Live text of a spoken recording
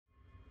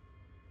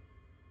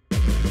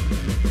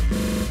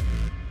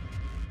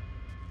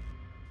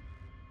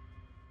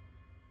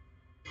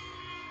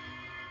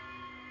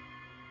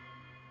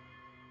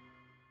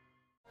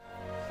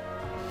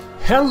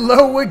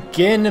Hello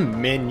again,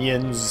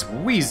 minions.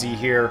 Wheezy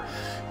here.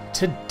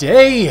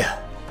 Today,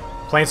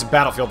 playing some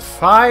Battlefield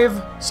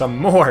 5. Some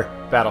more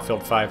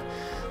Battlefield 5.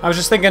 I was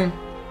just thinking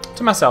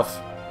to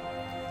myself,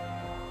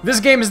 this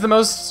game is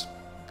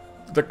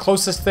the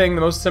closest thing,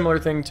 the most similar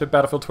thing to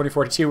Battlefield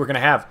 2042 we're gonna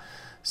have.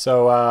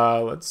 So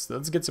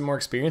let's get some more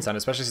experience on it,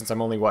 especially since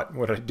I'm only what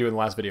did I do in the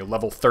last video?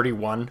 Level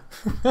 31.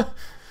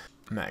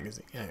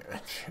 Magazine.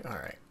 All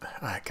right,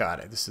 I got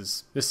it. This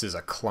is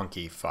a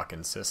clunky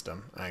fucking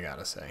system, I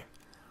gotta say.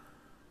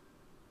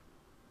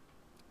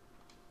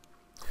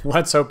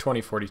 Let's hope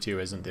 2042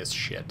 isn't this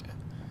shit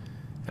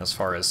as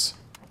far as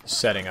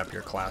setting up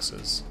your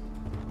classes.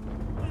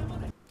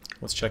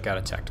 Let's check out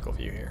a tactical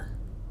view here.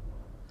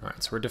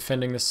 Alright, so we're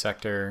defending this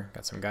sector.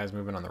 Got some guys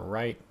moving on the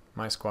right.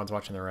 My squad's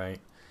watching the right.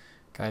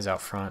 Guys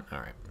out front.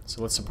 Alright,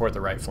 so let's support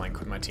the right flank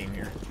with my team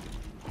here.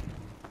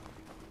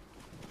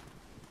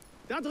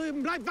 Da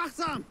drüben, bleib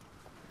wachsam!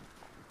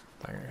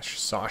 I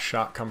saw a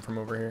shot come from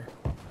over here.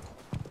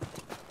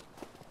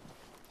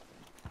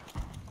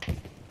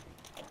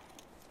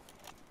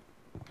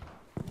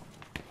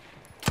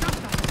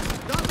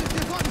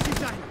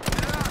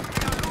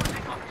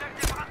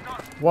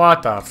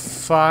 What the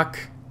fuck?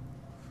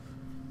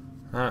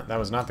 That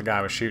was not the guy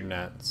I was shooting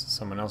at.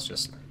 Someone else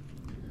just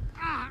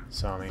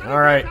saw me.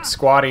 Alright,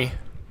 squatty.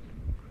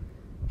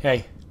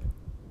 Hey.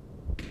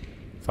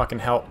 Fucking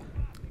help.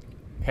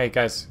 Hey,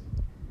 guys.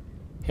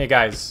 Hey,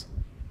 guys.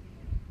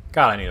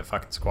 God, I need a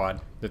fucking squad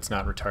that's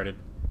not retarded.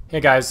 Hey,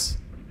 guys.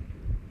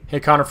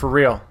 Hey, Connor, for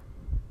real.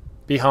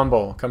 Be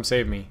humble. Come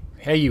save me.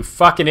 Hey, you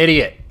fucking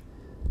idiot.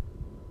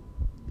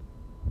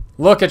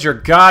 Look at your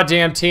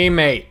goddamn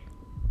teammate.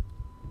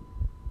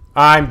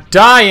 I'm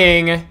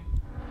dying!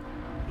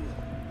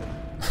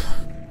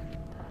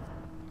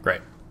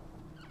 Great.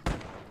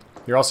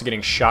 You're also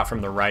getting shot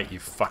from the right, you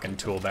fucking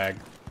tool bag.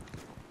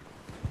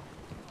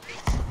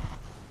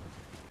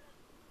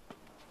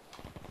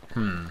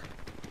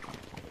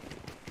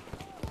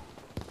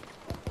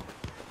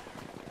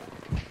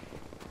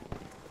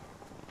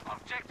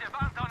 Objective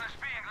Anton is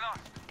being lost.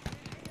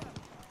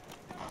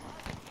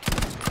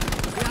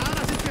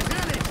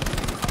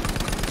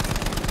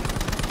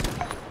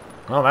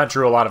 Well, that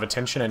drew a lot of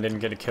attention and didn't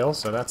get a kill,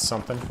 so that's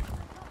something.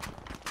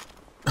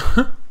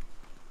 Good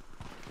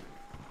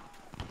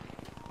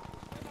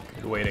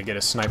way to get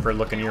a sniper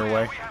looking your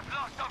way. We have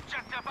lost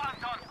objective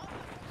Anton.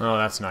 Oh,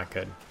 that's not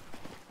good.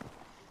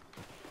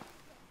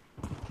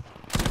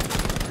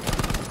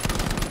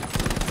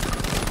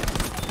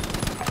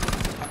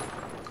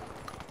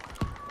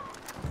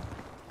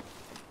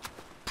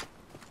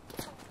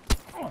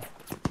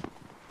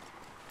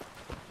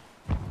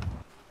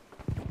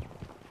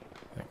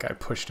 That guy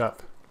pushed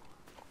up.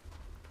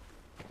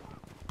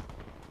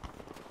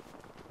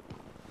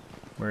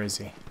 Where is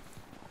he?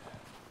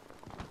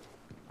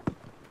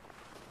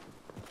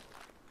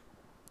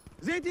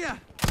 Seht ihr?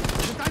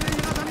 Das ist einer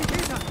ihrer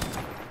Sanitäter.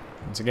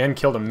 Once again,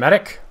 killed a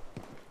medic.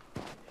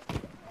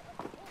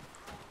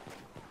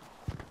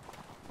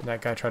 Did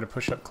that guy try to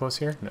push up close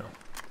here? No.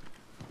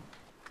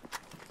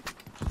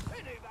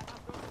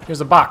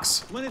 Here's a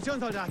box.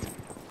 Munitionssoldat.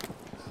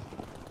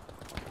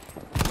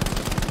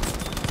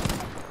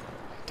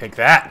 Take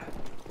that.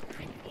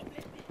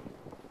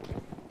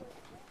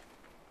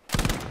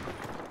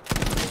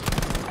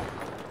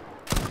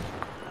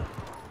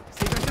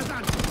 Seht euch das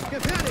an.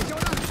 Gefährlich,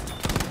 oder?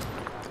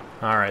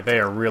 Alright, they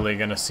are really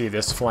gonna see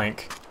this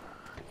flank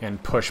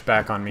and push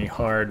back on me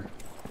hard.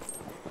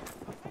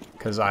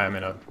 Because I am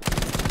in a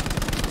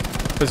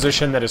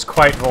position that is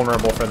quite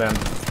vulnerable for them.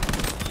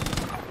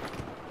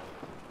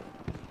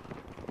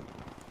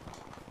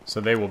 So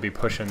they will be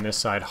pushing this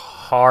side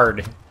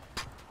hard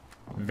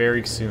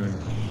very soon.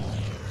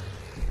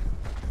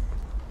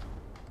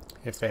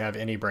 If they have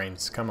any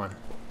brains. Come on.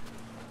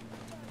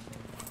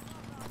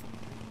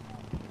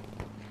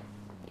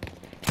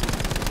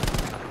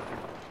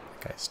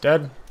 Guy's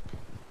dead.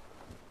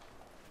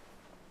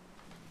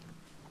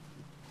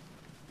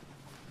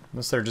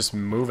 Unless they're just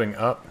moving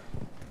up.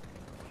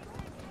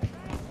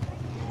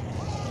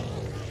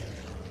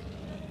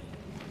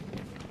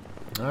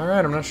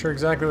 Alright, I'm not sure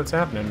exactly what's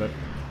happening, but...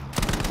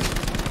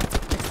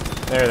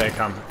 there they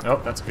come.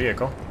 Oh, that's a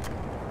vehicle.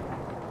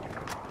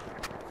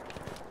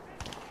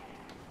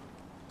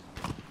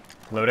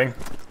 Loading.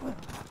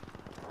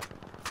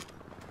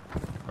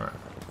 Alright.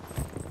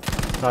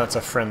 Oh, that's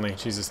a friendly.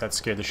 Jesus, that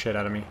scared the shit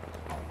out of me.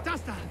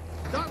 Das da.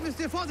 Dort müsst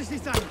ihr vorsichtig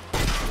sein.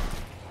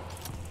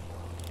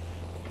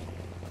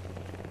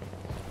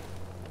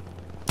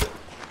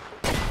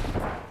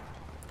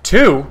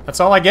 Two? That's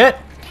all I get?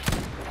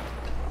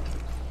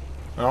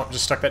 Oh,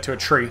 just stuck that to a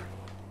tree.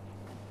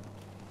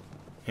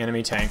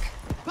 Enemy tank.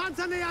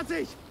 Panzer nähert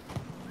sich.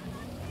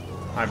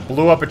 I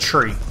blew up a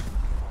tree.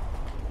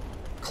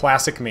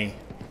 Classic me.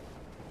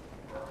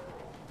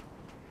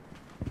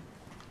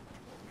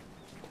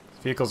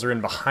 Vehicles are in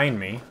behind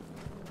me.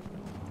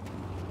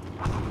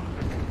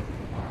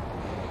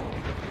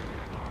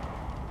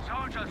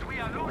 Soldiers, we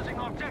are losing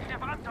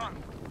objective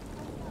Anton.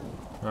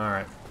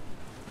 Alright.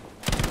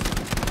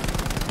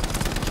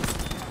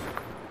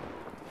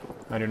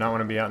 I do not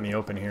want to be out in the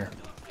open here.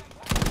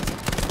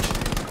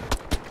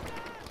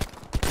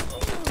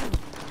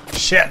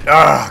 Shit!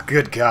 Oh,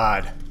 good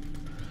God.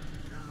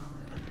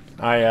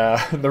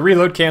 The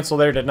reload cancel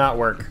there did not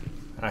work.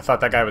 I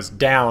thought that guy was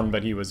down,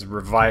 but he was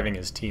reviving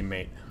his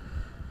teammate.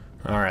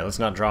 Alright, let's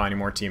not draw any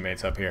more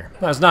teammates up here.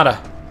 That's not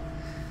a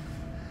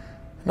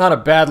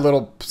bad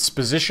little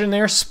position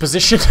there.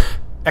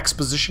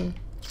 Exposition.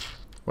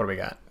 What do we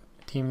got?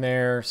 Team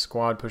there,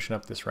 squad pushing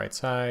up this right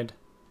side.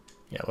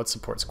 Yeah, let's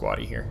support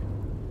Squatty here.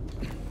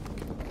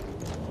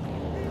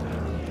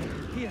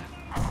 Hier,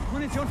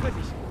 Munition für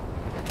dich.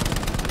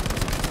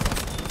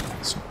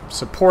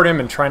 Support him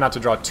and try not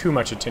to draw too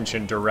much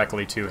attention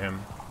directly to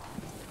him.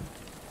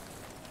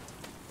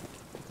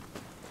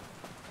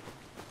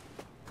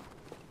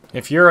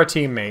 If you're a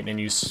teammate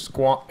and you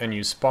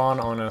spawn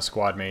on a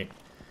squad mate,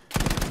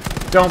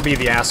 don't be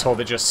the asshole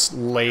that just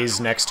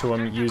lays next to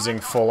him using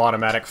full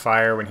automatic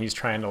fire when he's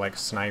trying to like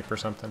snipe or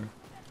something,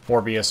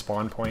 or be a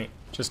spawn point.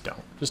 Just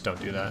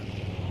don't do that.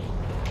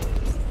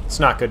 It's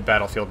not good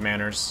battlefield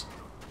manners.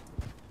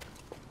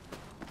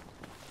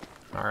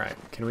 All right,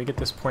 can we get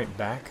this point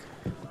back?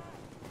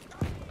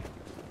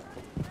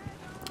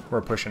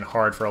 We're pushing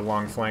hard for a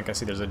long flank. I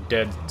see there's a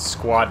dead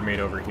squad mate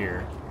over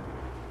here,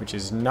 which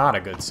is not a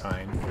good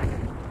sign.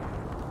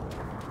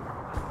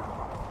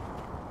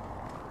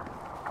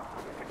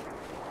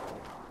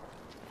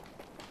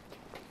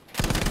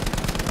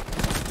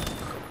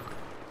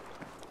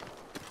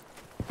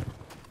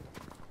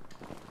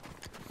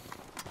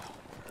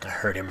 I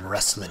heard him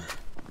rustling.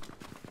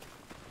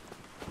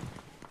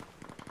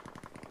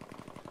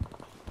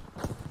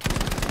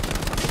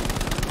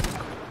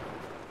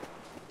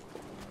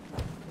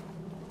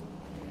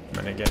 I'm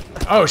gonna get...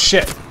 Oh,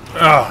 shit!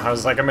 Oh, I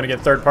was like, I'm gonna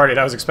get third-partied.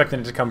 I was expecting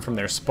it to come from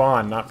their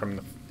spawn, not from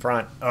the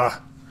front.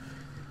 Ugh.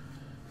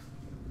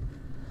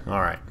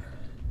 Alright.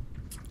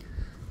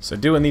 So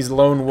doing these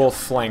lone wolf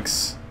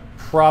flanks,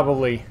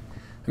 probably...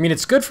 I mean,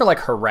 it's good for, like,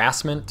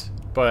 harassment,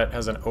 but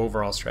as an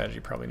overall strategy,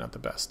 probably not the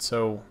best.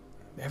 So,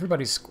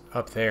 everybody's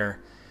up there.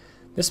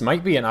 This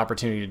might be an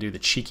opportunity to do the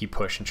cheeky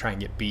push and try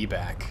and get B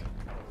back.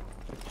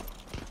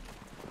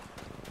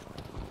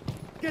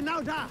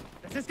 Genau da.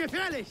 Das ist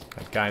gefährlich.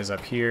 Got guys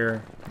up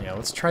here. Yeah,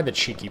 let's try the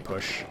cheeky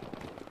push.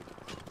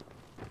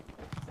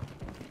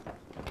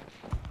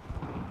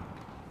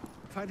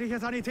 Feindlicher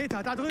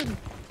Sanitäter, da drüben.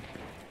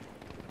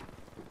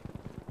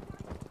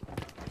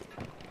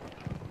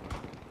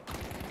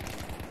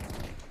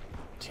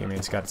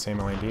 Teammates got the same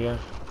idea.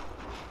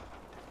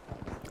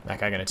 That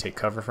guy gonna take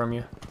cover from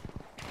you?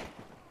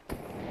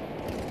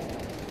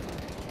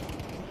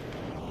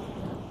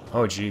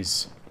 Oh,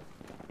 jeez.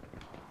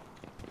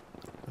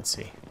 Let's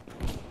see.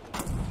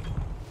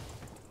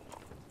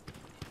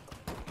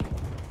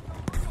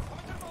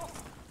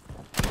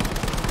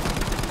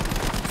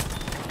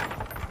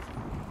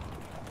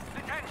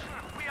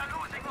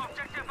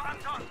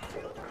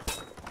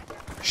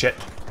 Shit.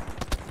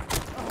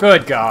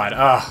 Good God.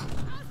 Ugh.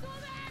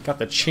 Got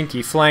the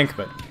chinky flank,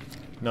 but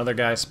another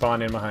guy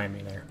spawned in behind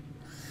me there.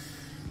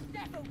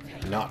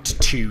 Not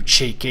too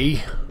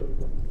cheeky.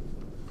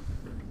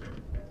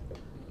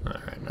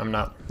 Alright, I'm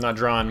not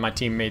drawing my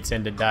teammates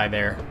in to die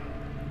there.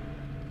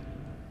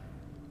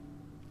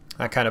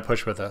 That kind of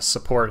push with a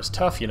support is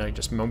tough, you know,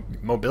 just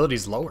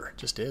mobility's lower. It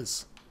just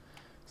is.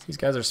 So these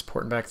guys are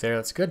supporting back there.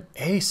 That's good.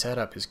 A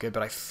setup is good,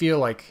 but I feel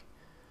like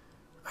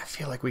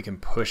we can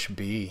push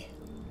B.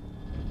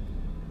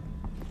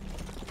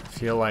 I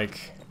feel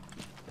like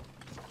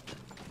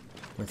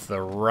with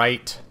the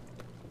right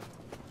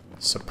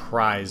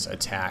surprise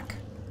attack.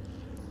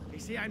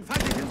 Ich sehe einen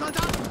feindlichen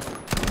Soldaten.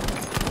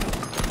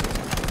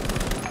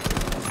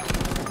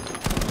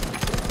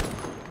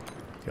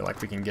 I feel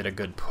like we can get a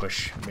good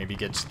push. Maybe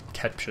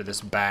capture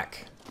this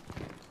back.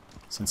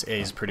 Since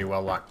A is pretty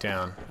well locked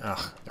down.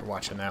 Ugh, they're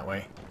watching that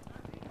way.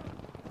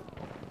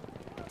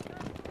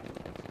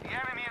 The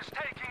enemy is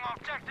taking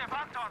objective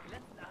Anton.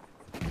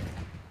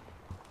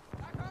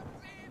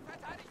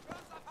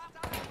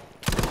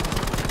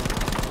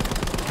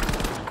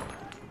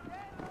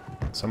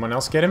 Someone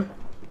else get him?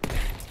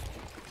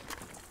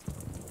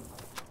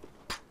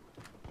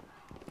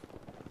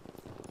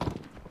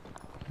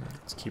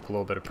 Let's keep a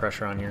little bit of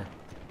pressure on here.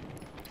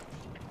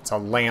 It's a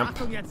lamp.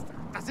 Achtung jetzt.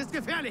 Das ist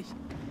gefährlich.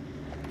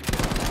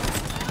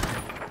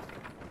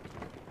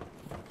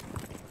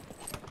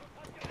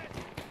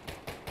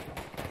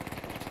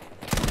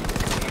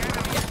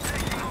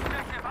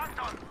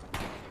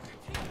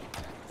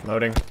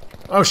 Loading.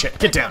 Oh shit,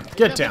 get down,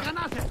 get down.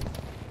 Granate.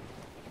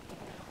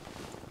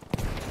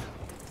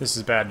 This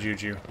is bad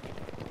juju.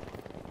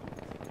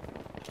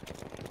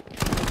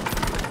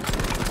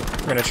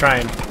 I'm gonna try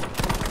and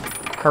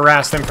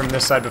harass them from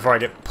this side before I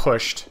get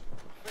pushed.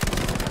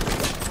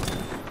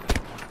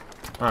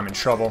 I'm in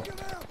trouble.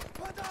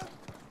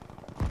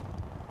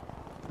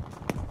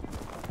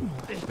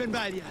 Ich bin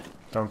bei dir.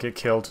 Don't get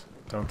killed.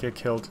 Don't get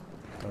killed.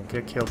 Don't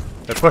get killed.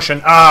 They're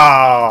pushing.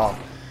 Oh!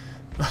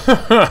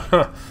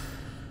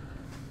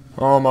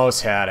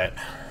 Almost had it.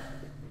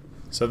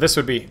 So this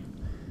would be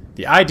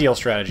the ideal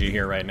strategy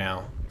here right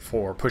now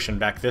for pushing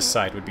back this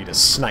side would be to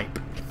snipe.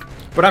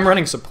 But I'm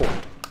running support.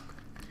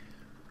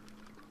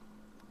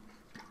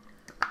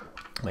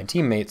 My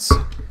teammates,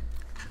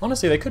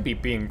 honestly, they could be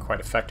being quite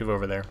effective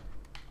over there.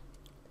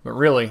 But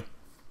really,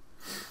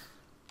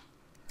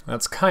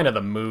 that's kind of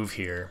the move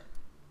here,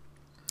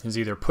 is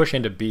either push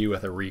into B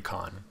with a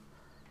recon,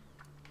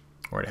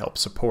 or to help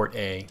support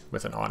A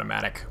with an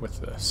automatic with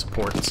the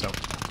support. So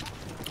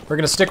we're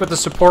going to stick with the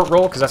support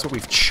role because that's what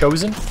we've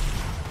chosen.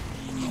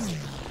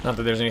 Not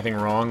that there's anything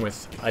wrong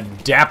with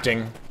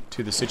adapting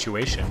to the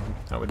situation.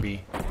 That would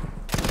be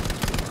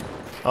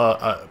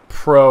a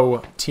pro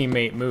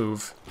teammate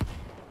move.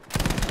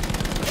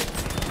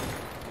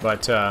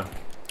 But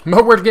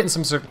we're getting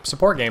some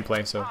support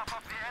gameplay, so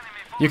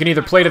you can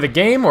either play to the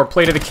game or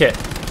play to the kit.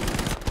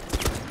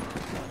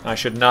 I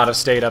should not have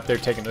stayed up there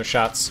taking those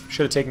shots.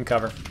 Should have taken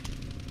cover.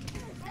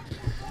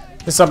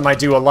 This is something I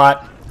do a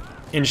lot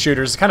in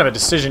shooters. It's kind of a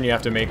decision you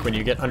have to make when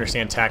you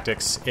understand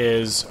tactics,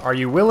 is are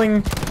you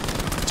willing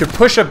to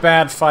push a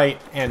bad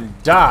fight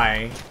and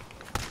die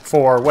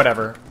for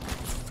whatever,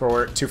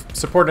 to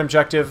support an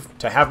objective,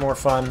 to have more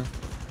fun,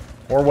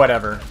 or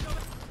whatever,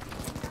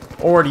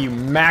 or do you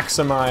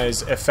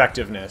maximize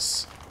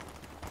effectiveness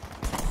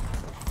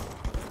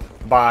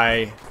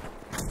by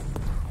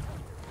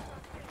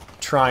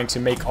trying to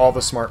make all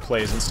the smart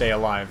plays and stay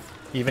alive,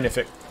 even if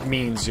it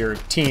means your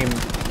team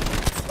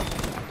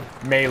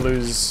may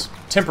lose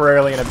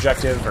temporarily an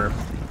objective, or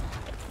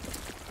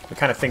the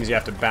kind of things you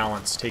have to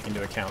balance, take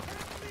into account.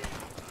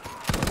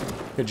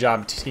 Good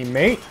job,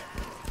 teammate.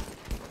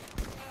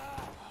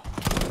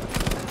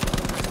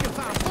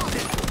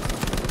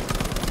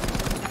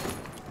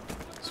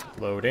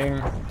 Loading.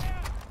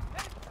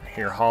 I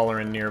hear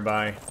hollering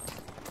nearby.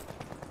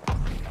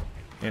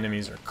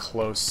 Enemies are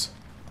close.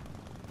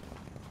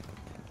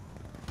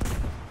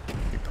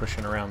 Be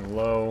pushing around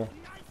low.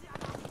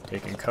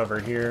 Taking cover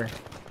here.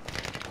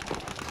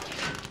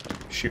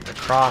 Shooting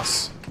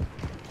across.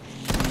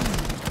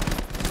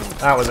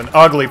 That was an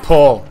ugly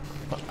pull.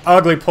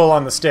 Ugly pull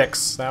on the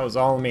sticks. That was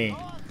all me.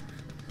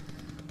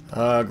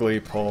 Ugly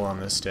pull on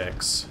the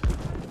sticks.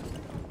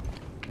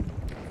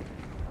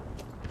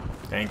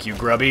 Thank you,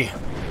 Grubby.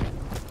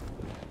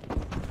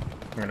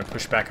 I'm gonna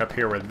push back up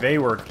here where they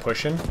were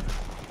pushing.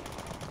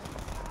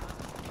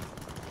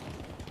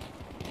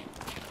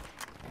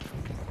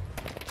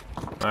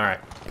 Alright.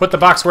 Put the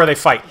box where they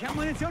fight.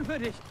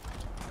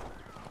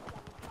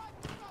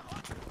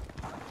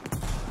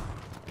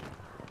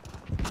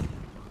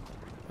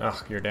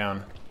 Ugh, you're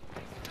down.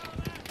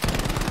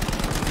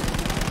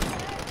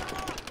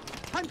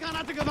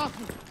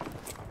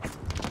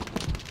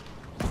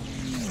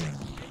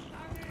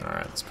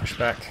 Alright, let's push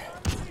back.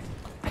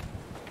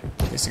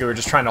 Basically, we're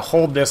just trying to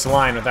hold this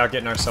line without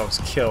getting ourselves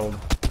killed.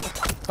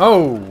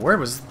 Oh, where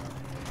was...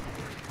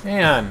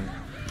 Man.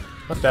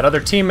 Left that other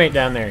teammate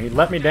down there. He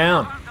let me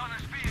down.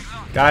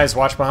 Guys,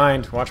 watch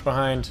behind. Watch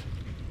behind.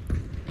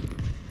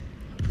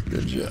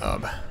 Good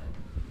job.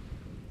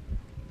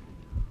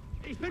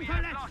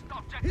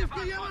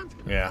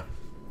 Yeah.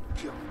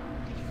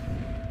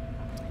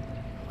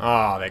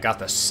 Oh, they got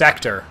the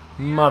sector.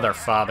 Mother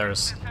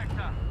fathers.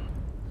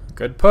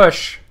 Good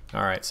push.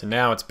 Alright, so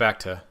now it's back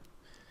to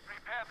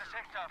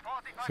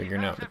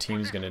figuring out what the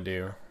team's going to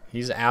do.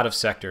 He's out of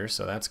sector,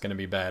 so that's going to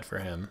be bad for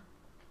him.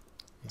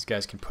 These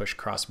guys can push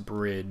cross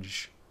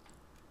bridge.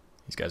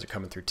 These guys are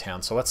coming through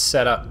town. So let's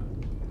set up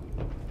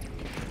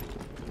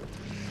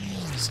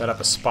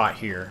a spot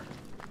here.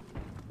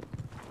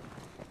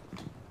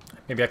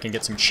 Maybe I can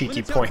get some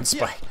cheeky points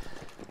by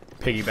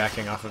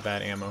piggybacking off of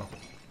that ammo.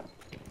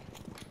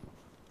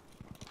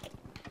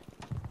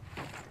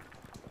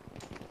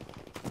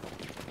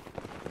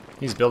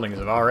 These buildings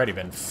have already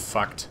been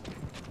fucked.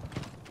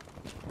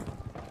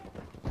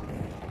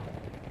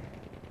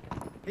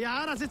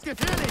 Ja, das ist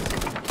gefährlich.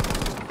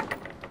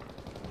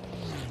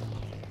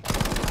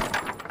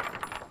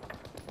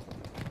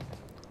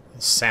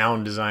 The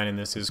sound design in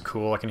this is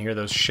cool. I can hear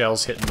those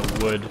shells hitting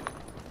the wood.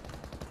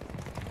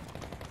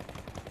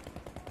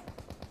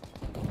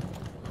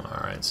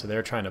 Alright, so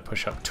they're trying to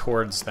push up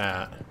towards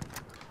that.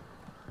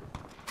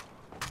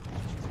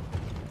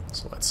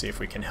 So let's see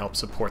if we can help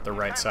support the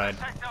right side.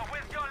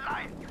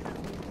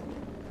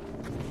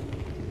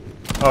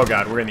 Oh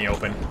god, we're in the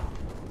open.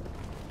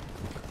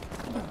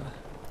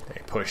 They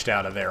pushed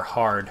out of there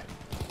hard.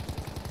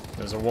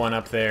 There's a one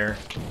up there.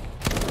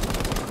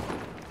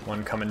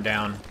 One coming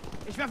down.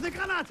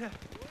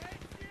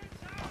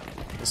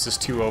 This is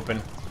too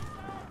open.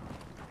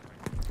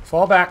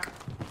 Fall back.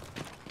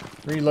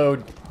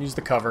 Reload. Use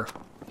the cover.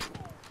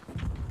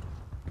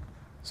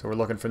 So we're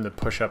looking for them to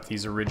push up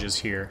these ridges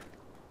here.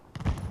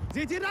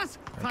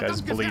 That guy's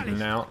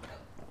bleeding out.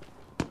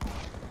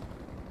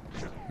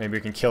 Maybe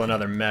we can kill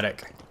another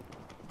medic.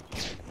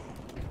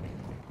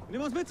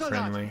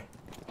 Friendly.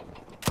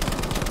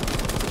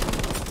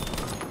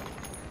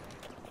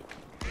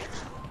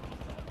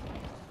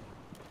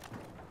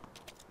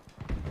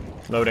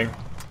 Loading.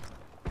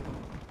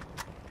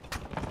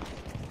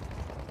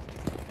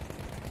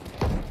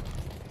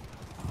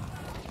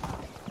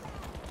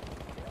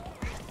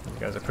 You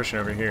Guys are pushing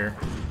over here.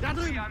 Da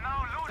drüben!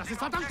 Das ist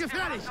verdammt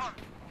gefährlich!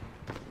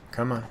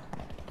 Come on.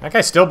 That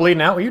guy's still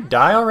bleeding out. Will you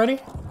die already?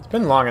 It's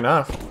been long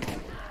enough.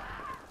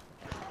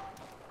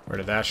 Where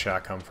did that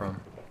shot come from?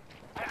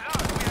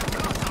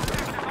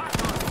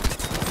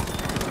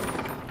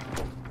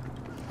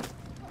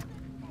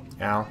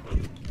 Ow.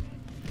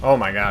 Oh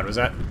my god, was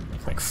that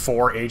like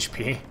 4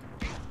 HP?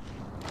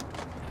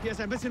 Hier ist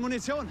ein bisschen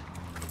Munition.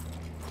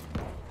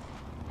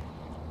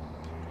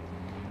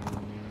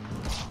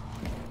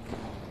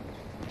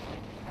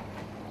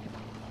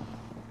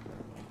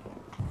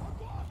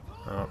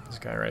 Oh, this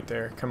guy right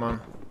there. Come on.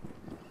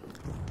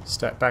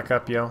 Step back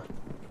up, yo.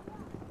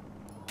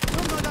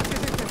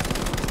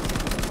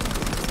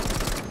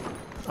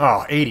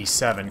 Oh,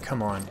 87.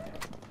 Come on.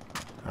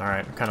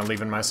 Alright, I'm kind of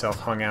leaving myself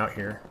hung out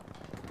here.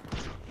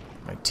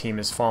 My team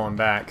is falling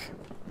back.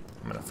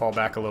 I'm going to fall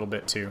back a little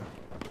bit, too.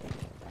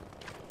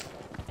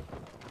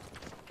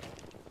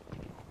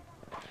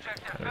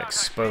 Kind of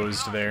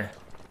exposed there.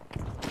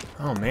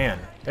 Oh,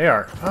 man. They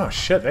are... Oh,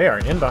 shit. They are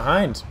in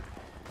behind.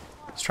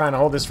 He's trying to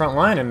hold this front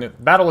line, and the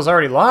battle was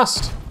already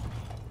lost.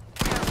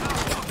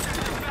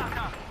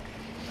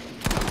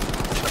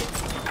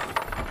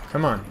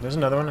 Come on. There's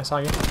another one. I saw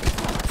you.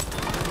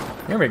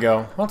 Here we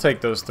go. I'll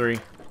take those 3.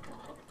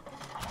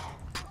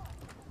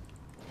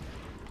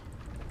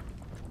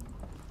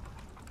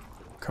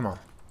 Come on.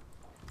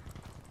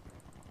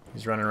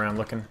 He's running around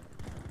looking.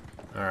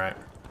 Alright.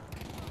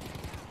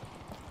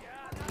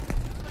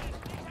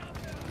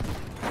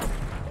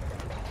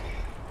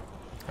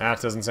 That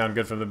doesn't sound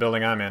good for the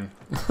building I'm in.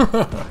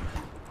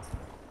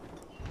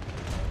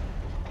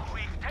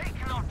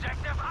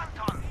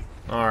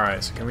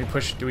 Alright, so can we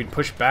push... Do we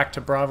push back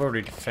to Bravo or do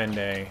we defend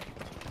A?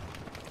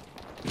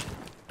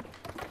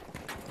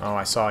 Oh,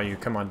 I saw you.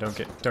 Come on, don't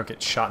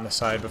get shot in the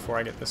side before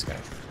I get this guy.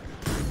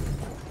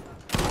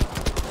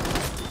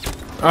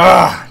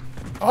 Ah!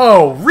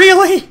 Oh,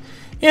 really?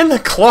 In the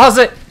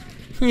closet?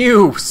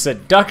 You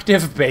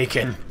seductive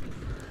bacon.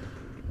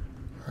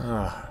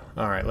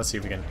 Alright, let's see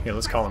if we can... Here,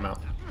 let's call him out.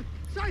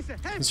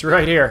 He's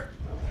right here.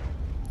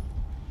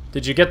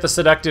 Did you get the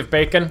seductive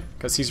bacon?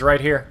 Because he's right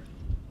here.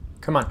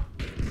 Come on.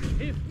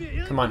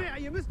 Come on.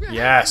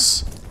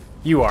 Yes.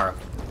 You are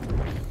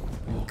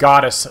a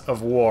goddess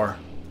of war.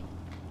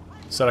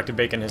 Seductive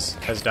bacon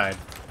has died.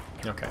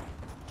 Okay.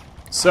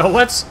 So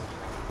let's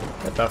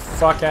get the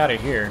fuck out of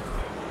here.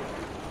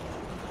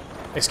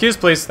 Excuse,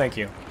 please. Thank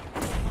you.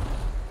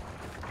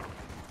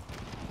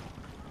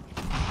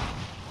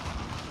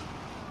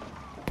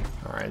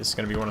 Alright, this is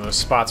going to be one of those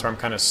spots where I'm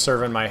kind of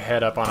serving my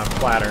head up on a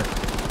platter.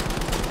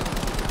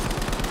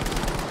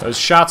 Those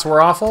shots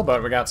were awful,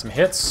 but we got some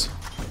hits.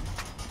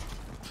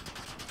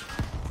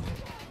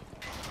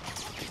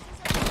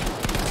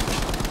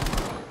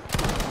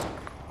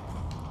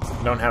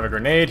 Don't have a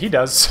grenade. He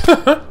does. Das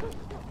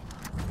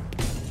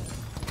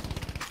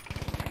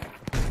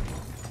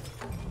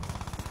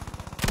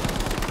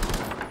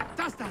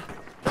da!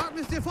 Dort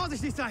müsst ihr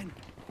vorsichtig sein!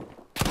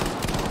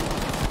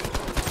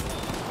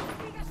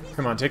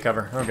 Come on, take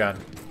cover. Oh god.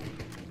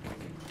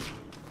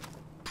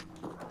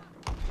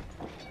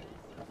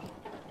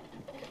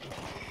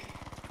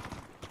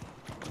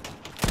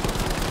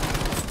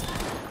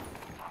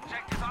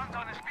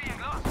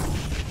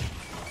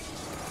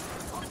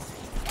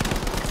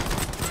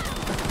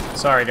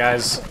 Sorry,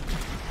 guys.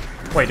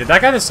 Wait, did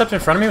that guy that stepped in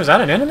front of me, was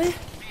that an enemy?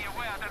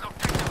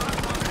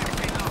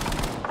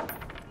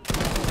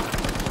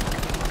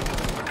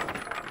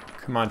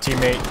 Come on,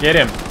 teammate. Get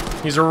him.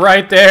 He's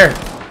right there.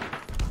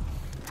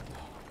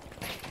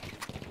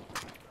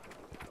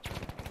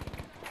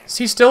 Is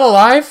he still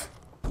alive?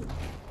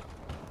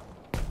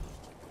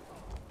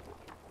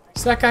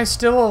 Is that guy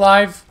still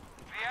alive?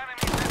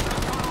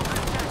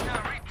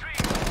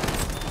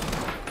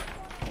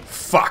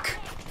 Fuck.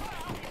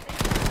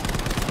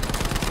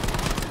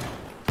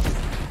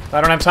 I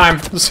don't have time.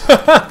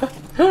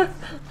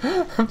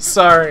 I'm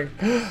sorry.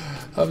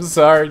 I'm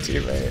sorry,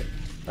 teammate.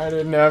 I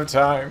didn't have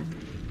time.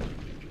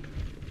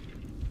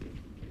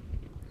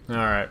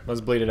 Alright,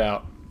 let's bleed it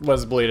out.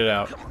 Let's bleed it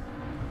out.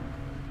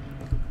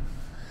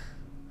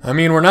 I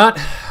mean, we're not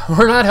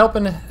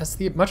helping us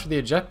much of the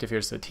objective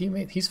here. So the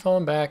teammate, he's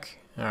falling back.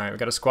 Alright, we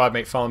got a squad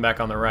mate falling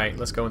back on the right.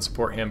 Let's go and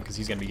support him because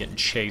he's going to be getting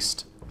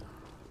chased.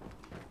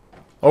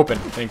 Open,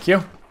 thank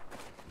you.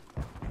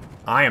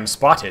 I am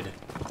spotted.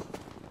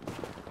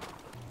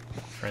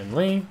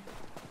 Friendly.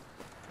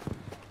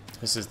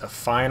 This is the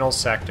final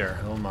sector.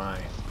 Oh my.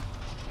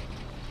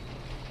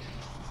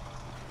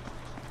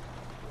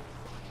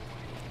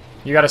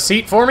 You got a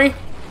seat for me?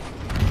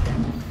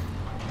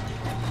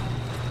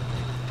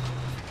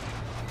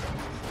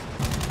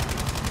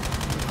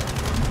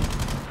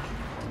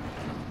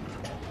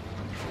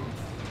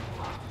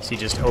 Is he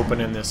just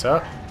opening this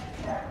up?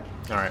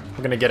 Alright,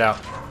 we're gonna get out.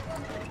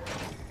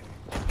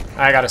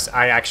 I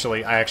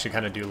actually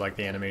kind of do like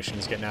the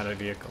animations getting out of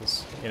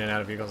vehicles, in and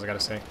out of vehicles, I gotta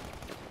say.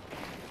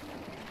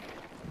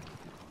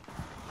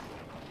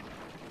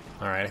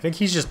 Alright, I think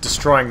he's just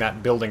destroying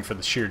that building for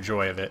the sheer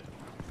joy of it.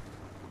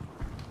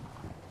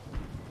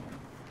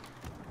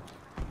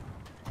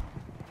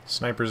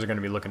 Snipers are going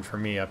to be looking for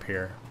me up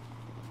here.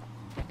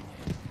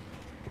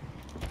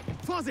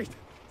 Vorsicht!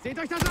 Seht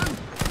euch das an!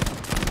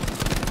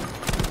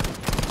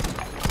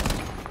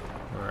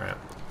 Alright.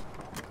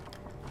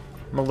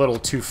 I'm a little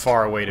too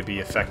far away to be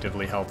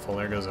effectively helpful.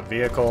 There goes a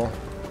vehicle.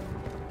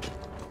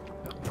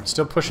 I'm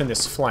still pushing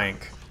this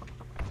flank.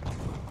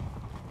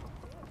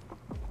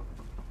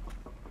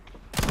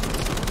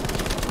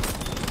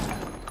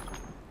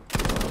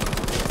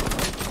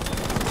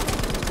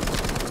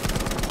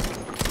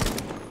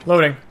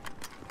 Loading.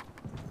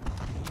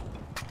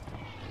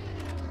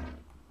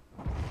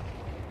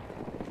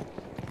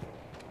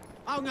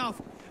 Augen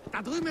auf!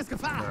 Da drüben ist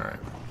Gefahr! Alright.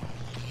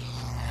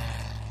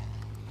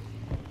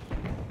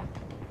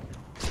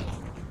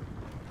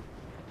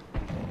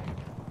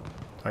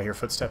 Do I hear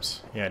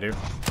footsteps? Yeah, I do.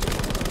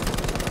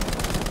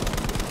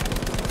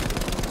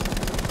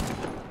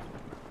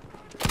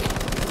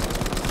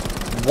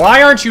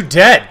 Why aren't you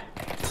dead?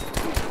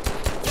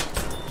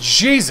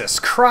 Jesus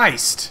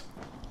Christ!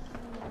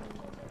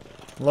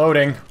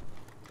 Loading.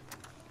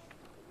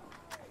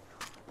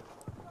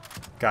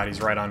 God,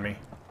 he's right on me.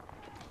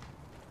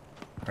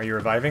 Are you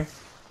reviving?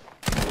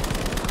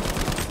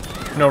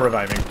 No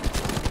reviving.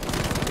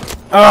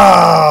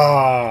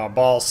 Ah,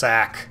 ball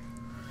sack.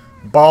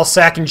 Ball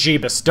sack and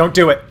Jeebus. Don't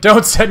do it.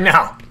 Don't say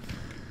now.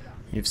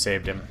 You've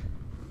saved him.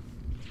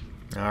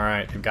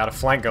 Alright, we've got a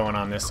flank going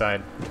on this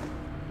side.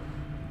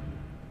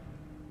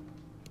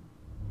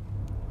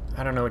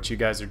 I don't know what you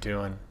guys are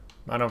doing.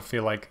 I don't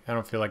feel like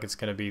it's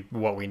gonna be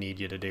what we need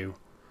you to do.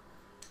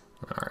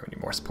 Alright, we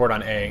need more support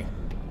on A.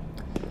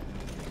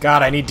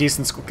 God, I need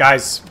decent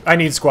guys. I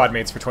need squad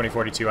mates for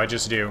 2042. I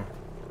just do.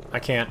 I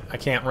can't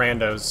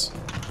randos.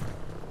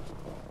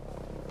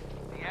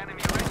 The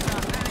enemy rings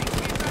are heading.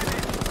 Keep ready.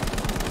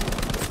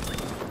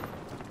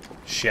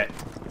 Shit.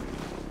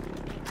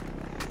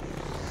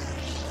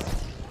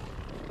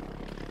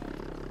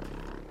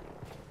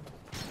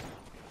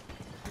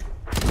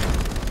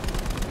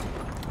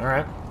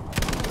 Alright.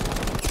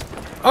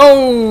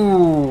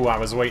 Oh! I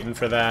was waiting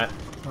for that.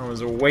 I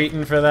was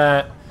waiting for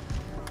that.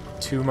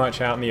 Too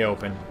much out in the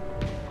open.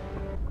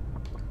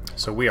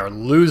 So we are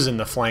losing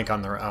the flank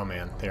on the... Oh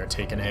man, they are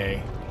taking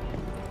A.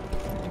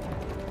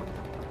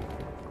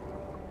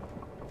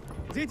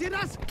 Seht ihr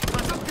das?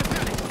 Verdammt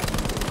gefährlich!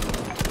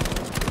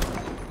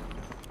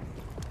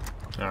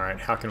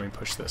 Alright, how can we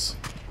push this?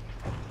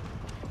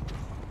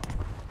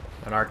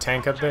 And our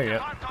tank up there?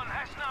 Yep. Anton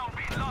has now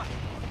been lost.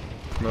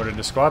 Promoted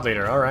to squad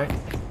leader, alright.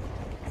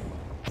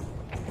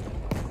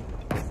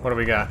 What do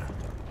we got?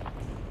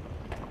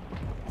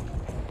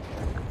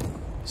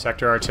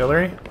 Sector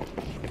artillery?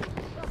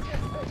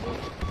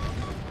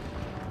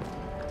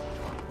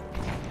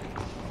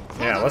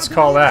 Yeah, let's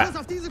call that.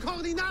 Auf diese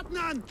Koordinaten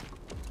an!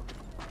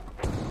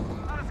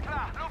 Alles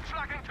klar.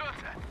 Luftschlag in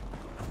Kürze.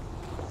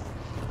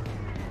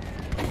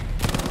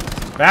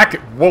 Back.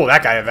 Whoa,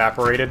 that guy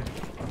evaporated.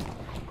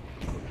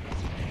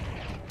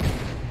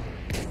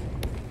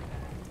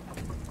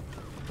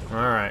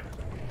 Alright.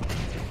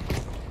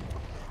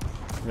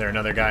 Is there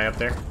another guy up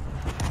there?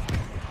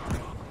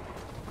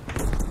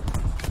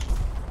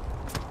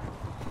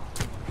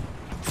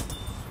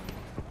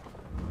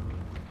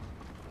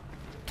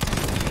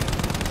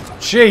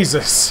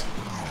 Jesus!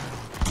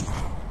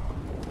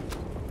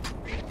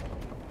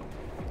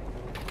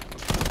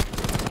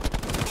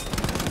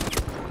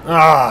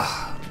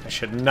 Ah, I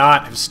should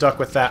not have stuck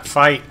with that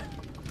fight.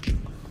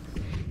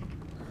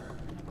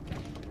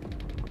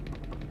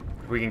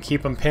 We can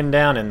keep them pinned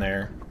down in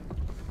there.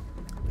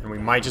 And we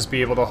might just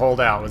be able to hold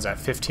out. Was that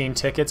 15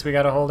 tickets we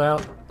gotta hold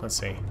out? Let's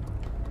see.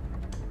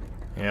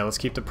 Yeah, let's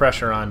keep the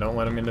pressure on. Don't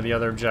let them into the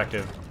other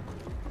objective.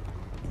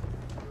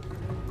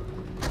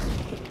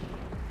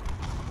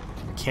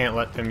 Can't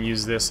let them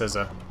use this as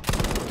a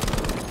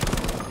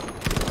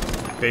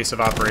base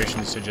of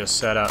operations to just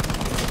set up.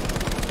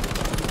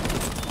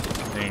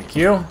 Thank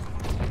you.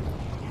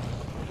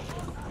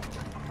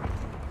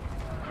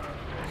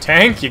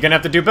 Tank, you're gonna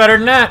have to do better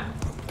than that.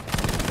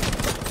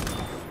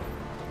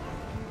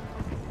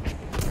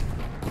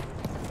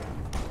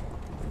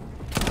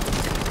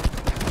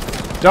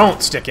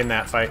 Don't stick in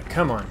that fight.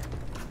 Come on.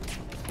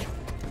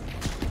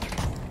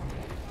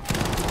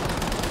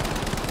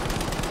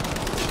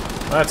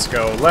 Let's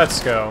go,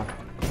 let's go.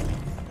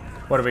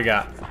 What do we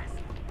got?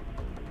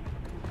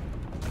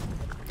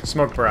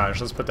 Smoke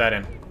barrage, let's put that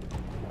in.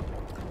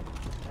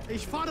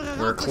 Ich fordere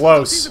We're Rauchbeschuss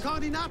close. auf diese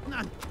Koordinaten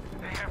an!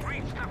 They have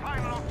reached the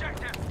final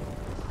objective.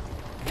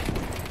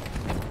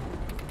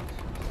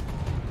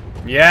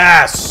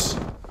 Yes!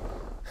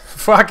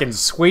 Fucking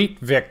sweet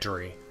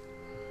victory.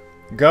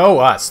 Go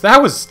us.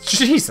 That was...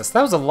 Jesus,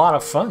 that was a lot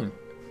of fun.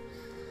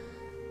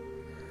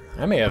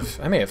 I may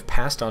have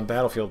passed on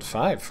Battlefield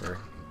 5 for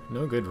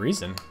no good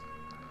reason.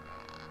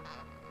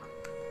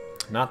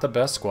 Not the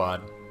best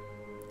squad.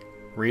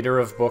 Reader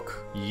of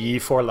book, ye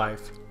for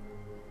life.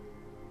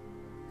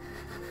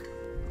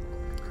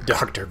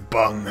 Dr.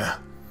 Bung.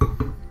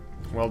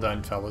 Well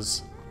done,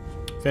 fellas.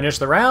 Finish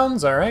the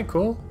rounds. All right,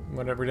 cool.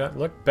 Whatever.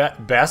 Look,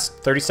 best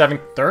 37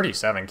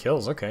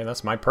 kills. Okay,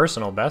 that's my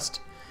personal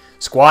best.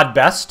 Squad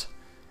best.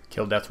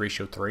 Kill death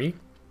ratio 3.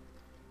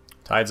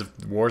 Tides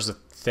of War's a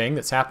thing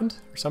that's happened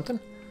or something.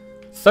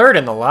 Third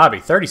in the lobby,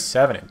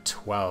 37 and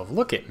 12.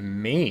 Look at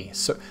me.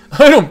 So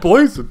I don't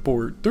play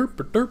support. Derp,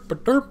 derp,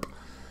 derp.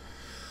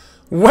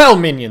 Well,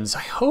 minions,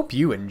 I hope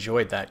you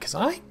enjoyed that, because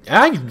I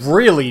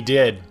really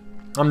did.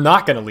 I'm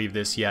not going to leave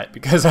this yet,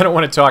 because I don't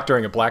want to talk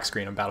during a black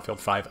screen on Battlefield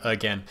 5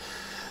 again.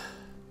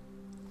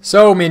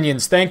 So,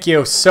 minions, thank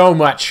you so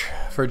much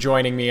for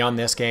joining me on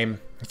this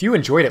game. If you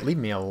enjoyed it, leave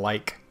me a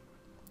like.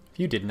 If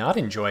you did not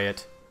enjoy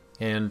it,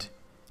 and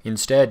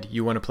instead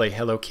you want to play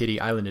Hello Kitty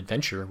Island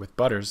Adventure with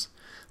Butters,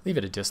 leave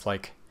it a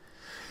dislike.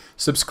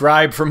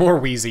 Subscribe for more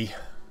Wheezy.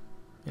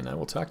 And I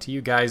will talk to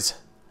you guys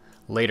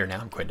later. Now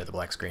I'm quitting to the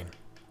black screen.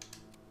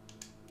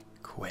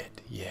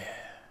 Quit, yeah.